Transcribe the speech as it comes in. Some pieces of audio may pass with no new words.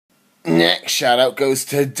Next shout out goes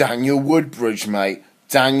to Daniel Woodbridge, mate.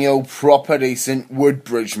 Daniel, proper decent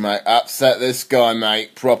Woodbridge, mate. Upset this guy,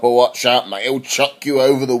 mate. Proper watch out, mate. He'll chuck you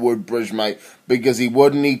over the Woodbridge, mate. Because he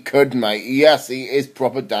would and he could, mate. Yes, he is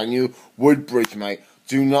proper Daniel Woodbridge, mate.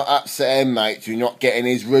 Do not upset him, mate. Do not get in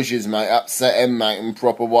his ridges, mate. Upset him, mate. And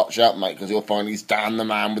proper watch out, mate. Because you'll find he's Dan the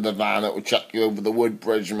man with the van that will chuck you over the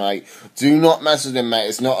Woodbridge, mate. Do not mess with him, mate.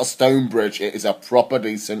 It's not a stone bridge. It is a proper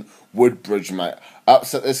decent Woodbridge, mate.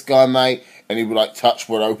 Upset this guy, mate. And he would like touch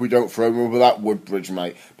wood. I hope we don't throw him over that Woodbridge,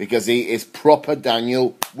 mate. Because he is proper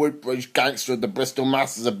Daniel Woodbridge, gangster of the Bristol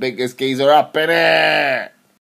Masters, the biggest geezer up in it.